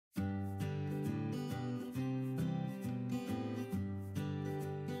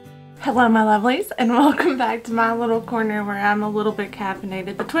Hello my lovelies, and welcome back to my little corner where I'm a little bit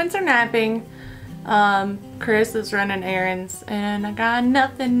caffeinated. The twins are napping, Chris is running errands, and I got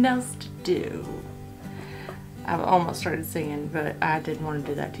nothing else to do. I almost started singing, but I didn't want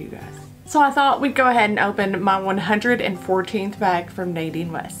to do that to you guys. So I thought we'd go ahead and open my 114th bag from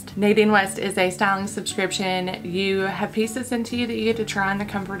Nadine West. Nadine West is a styling subscription. You have pieces sent to you that you get to try in the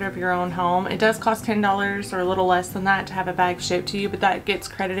comfort of your own home. It does cost $10 or a little less than that to have a bag shipped to you, but that gets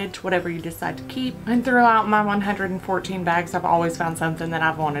credited to whatever you decide to keep. And throughout my 114 bags, I've always found something that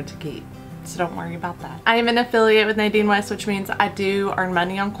I've wanted to keep. So don't worry about that. I am an affiliate with Nadine West, which means I do earn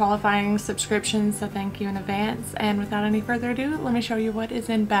money on qualifying subscriptions, so thank you in advance. And without any further ado, let me show you what is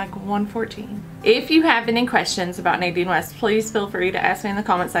in bag 114. If you have any questions about Nadine West, please feel free to ask me in the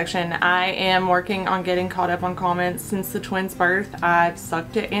comment section. I am working on getting caught up on comments since the twins' birth. I've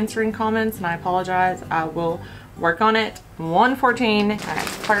sucked at answering comments and I apologize. I will work on it. 114,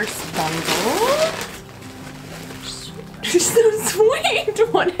 first bundle. So sweet,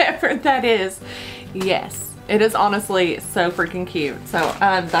 whatever that is. Yes, it is honestly so freaking cute. So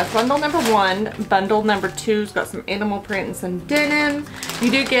that's bundle number one. Bundle number two's got some animal print and some denim. You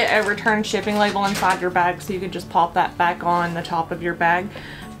do get a return shipping label inside your bag, so you can just pop that back on the top of your bag,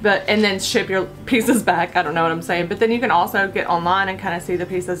 and then ship your pieces back. I don't know what I'm saying, but then you can also get online and kind of see the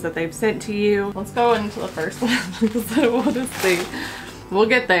pieces that they've sent to you. Let's go into the first one because I want to see. We'll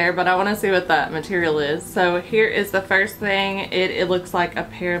get there, but I want to see what that material is. So here is the first thing. It looks like a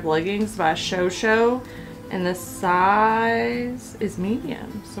pair of leggings by Show, and the size is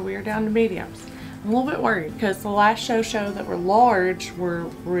medium. So we are down to mediums. I'm a little bit worried because the last Show that were large were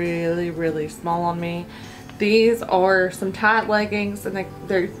really small on me. These are some tight leggings, and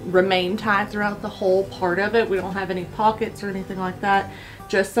they remain tight throughout the whole part of it. We don't have any pockets or anything like that.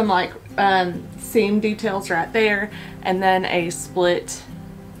 Just some like seam details right there, and then a split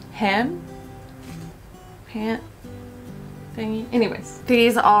hem pant thingy. Anyways,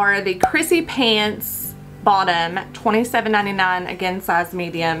 these are the Chrissy pants, bottom, $27.99, again size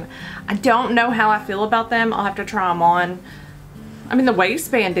medium. I don't know how I feel about them. I'll have to try them on. I mean, the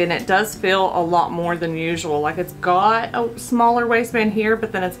waistband in it does feel a lot more than usual. Like, it's got a smaller waistband here,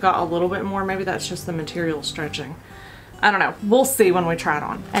 but then it's got a little bit more. Maybe that's just the material stretching. I don't know. We'll see when we try it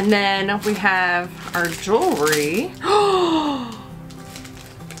on. And then we have our jewelry.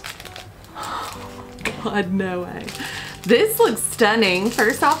 God, no way. This looks stunning.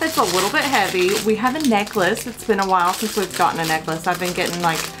 First off, it's a little bit heavy. We have a necklace. It's been a while since we've gotten a necklace. I've been getting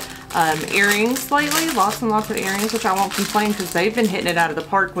like earrings lately. Lots and lots of earrings, which I won't complain because they've been hitting it out of the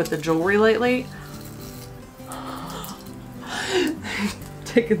park with the jewelry lately.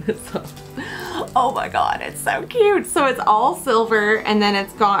 Taking this off. Oh my god, it's so cute. So it's all silver, and then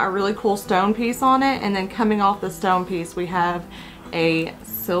it's got a really cool stone piece on it, and then coming off the stone piece we have a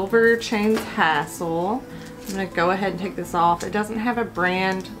silver chain tassel. I'm gonna go ahead and take this off. It doesn't have a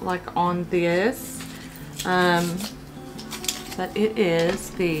brand like on this, but it is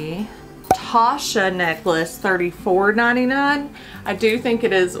the Tasha necklace, $34.99. I do think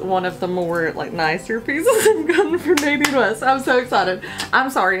it is one of the more like nicer pieces I've gotten from Nadine West. I'm so excited. I'm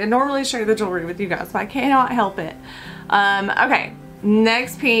sorry, I normally share the jewelry with you guys, but I cannot help it. Okay,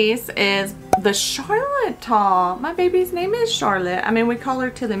 next piece is the Charlotte top. My baby's name is Charlotte. I mean, we call her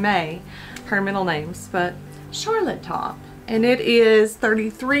Tilly Mae, her middle names, but Charlotte top. And it is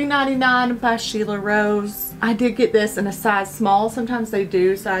 $33.99 by Sheila Rose. I did get this in a size small. Sometimes they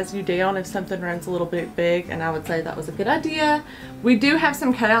do size you down if something runs a little bit big, and I would say that was a good idea. We do have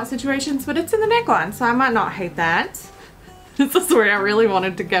some cutout situations, but it's in the neckline, so I might not hate that. This is where I really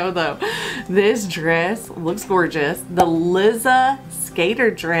wanted to go though. This dress looks gorgeous. The Liza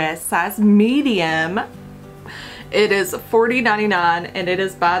skater dress, size medium. It is $40.99, and it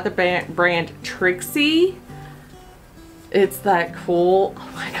is by the brand Trixie. It's that cool.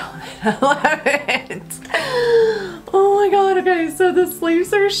 Oh my god, I love it. Oh my god. Okay, so the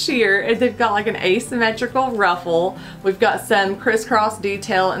sleeves are sheer, and they've got like an asymmetrical ruffle. We've got some crisscross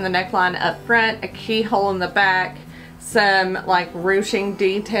detail in the neckline up front, a keyhole in the back, some like ruching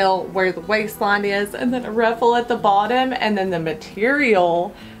detail where the waistline is, and then a ruffle at the bottom. And then the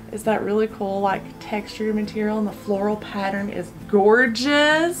material is that really cool like textured material, and the floral pattern is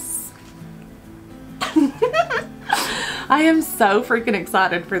gorgeous. I am so freaking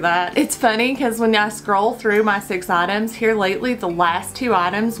excited for that. It's funny because when I scroll through my 6 items here lately, the last 2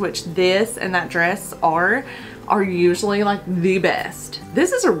 items, which this and that dress are usually like the best.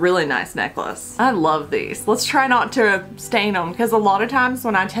 This is a really nice necklace. I love these. Let's try not to stain them, because a lot of times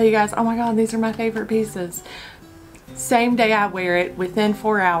when I tell you guys, oh my god, these are my favorite pieces, same day I wear it, within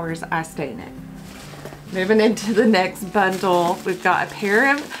 4 hours I stain it. Moving into the next bundle, we've got a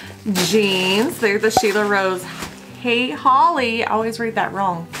pair of jeans. They're the Sheila Rose Hey Holly. I always read that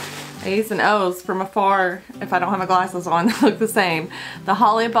wrong. A's and O's from afar. If I don't have my glasses on, they look the same. The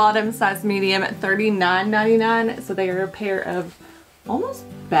Holly bottom, size medium, at $39.99. So they are a pair of almost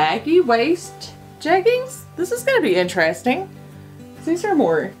baggy waist jeggings. This is gonna be interesting. These are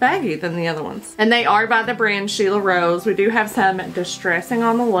more baggy than the other ones. And they are by the brand Sheila Rose. We do have some distressing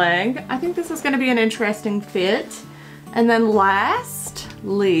on the leg. I think this is gonna be an interesting fit. And then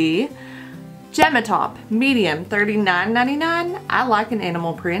lastly, Gemma top, medium, $39.99. I like an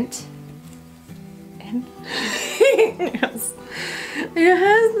animal print. And yes, it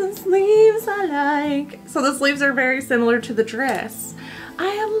has the sleeves I like. So the sleeves are very similar to the dress.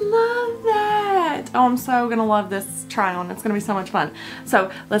 I love that. Oh, I'm so gonna love this try on. It's gonna be so much fun.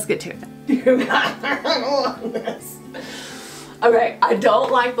 So let's get to it. You guys are gonna love this. Okay, I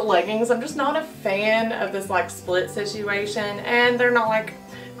don't like the leggings. I'm just not a fan of this like split situation, and they're not like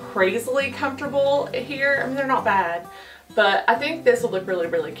crazily comfortable here. I mean, they're not bad, but I think this will look really,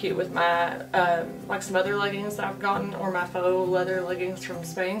 really cute with my like some other leggings that I've gotten, or my faux leather leggings from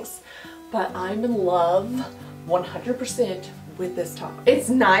Spanx. But I'm in love 100% with this top. It's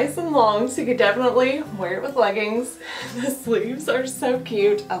nice and long, so you could definitely wear it with leggings. The sleeves are so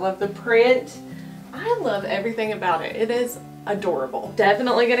cute. I love the print. I love everything about it. It is adorable.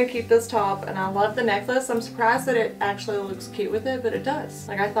 Definitely gonna keep this top, and I love the necklace. I'm surprised that it actually looks cute with it, but it does.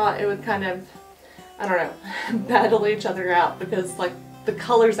 Like, I thought it would kind of, I don't know, battle each other out, because like the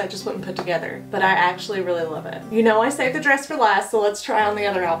colors I just wouldn't put together, but I actually really love it. You know, I saved the dress for last, so let's try on the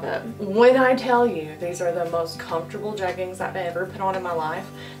other outfit. When I tell you these are the most comfortable jeggings I've ever put on in my life,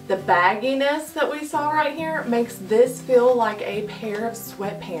 the bagginess that we saw right here makes this feel like a pair of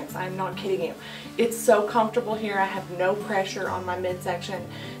sweatpants. I'm not kidding you. It's so comfortable here. I have no pressure on my midsection.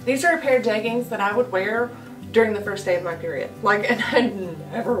 These are a pair of jeggings that I would wear during the first day of my period. Like, and I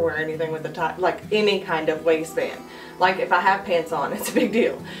never wear anything with a tie, like any kind of waistband. Like, if I have pants on, it's a big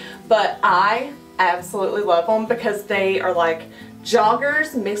deal. But I absolutely love them because they are like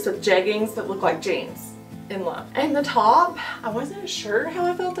joggers mixed with jeggings that look like jeans. In love. And the top, I wasn't sure how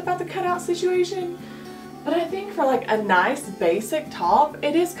I felt about the cutout situation, but I think for like a nice basic top,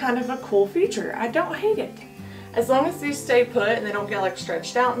 it is kind of a cool feature. I don't hate it. As long as these stay put and they don't get like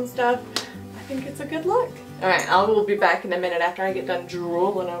stretched out and stuff, I think it's a good look. Alright, I will be back in a minute after I get done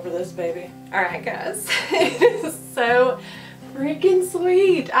drooling over this baby. Alright guys, it is so freaking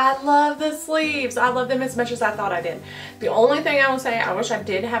sweet. I love the sleeves. I love them as much as I thought I did. The only thing I will say, I wish I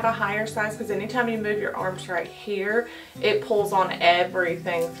did have a higher size, because anytime you move your arms right here, it pulls on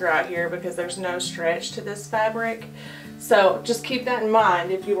everything throughout here because there's no stretch to this fabric. So just keep that in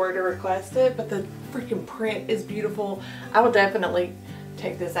mind if you were to request it, but the freaking print is beautiful. I will definitely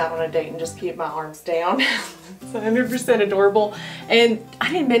take this out on a date and just keep my arms down. It's 100% adorable. And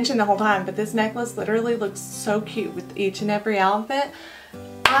I didn't mention the whole time, but this necklace literally looks so cute with each and every outfit.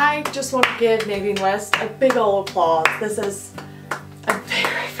 I just want to give Nadine West a big old applause. This is a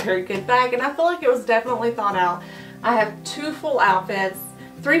very, very good bag, and I feel like it was definitely thought out. I have 2 full outfits,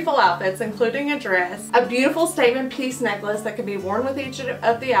 3 full outfits, including a dress, a beautiful statement piece necklace that can be worn with each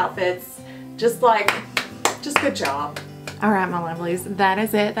of the outfits. Just good job. Alright my lovelies, that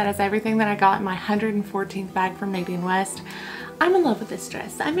is it. That is everything that I got in my 114th bag from Nadine West. I'm in love with this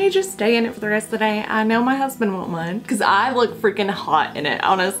dress. I may just stay in it for the rest of the day. I know my husband won't mind, because I look freaking hot in it,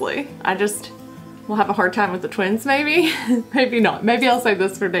 honestly. I just will have a hard time with the twins maybe. Maybe not. Maybe I'll save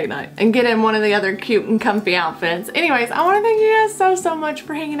this for date night and get in one of the other cute and comfy outfits. Anyways, I want to thank you guys so much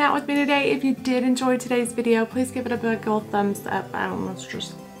for hanging out with me today. If you did enjoy today's video, please give it a big old thumbs up. I almost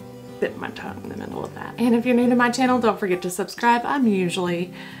just bit my tongue in the middle of that. And if you're new to my channel, don't forget to subscribe. I'm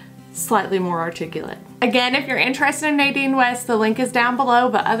usually slightly more articulate. Again, if you're interested in Nadine West, the link is down below.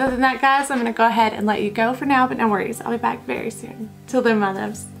 But other than that, guys, I'm gonna go ahead and let you go for now, but no worries. I'll be back very soon. Till then, my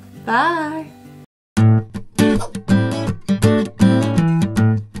loves. Bye.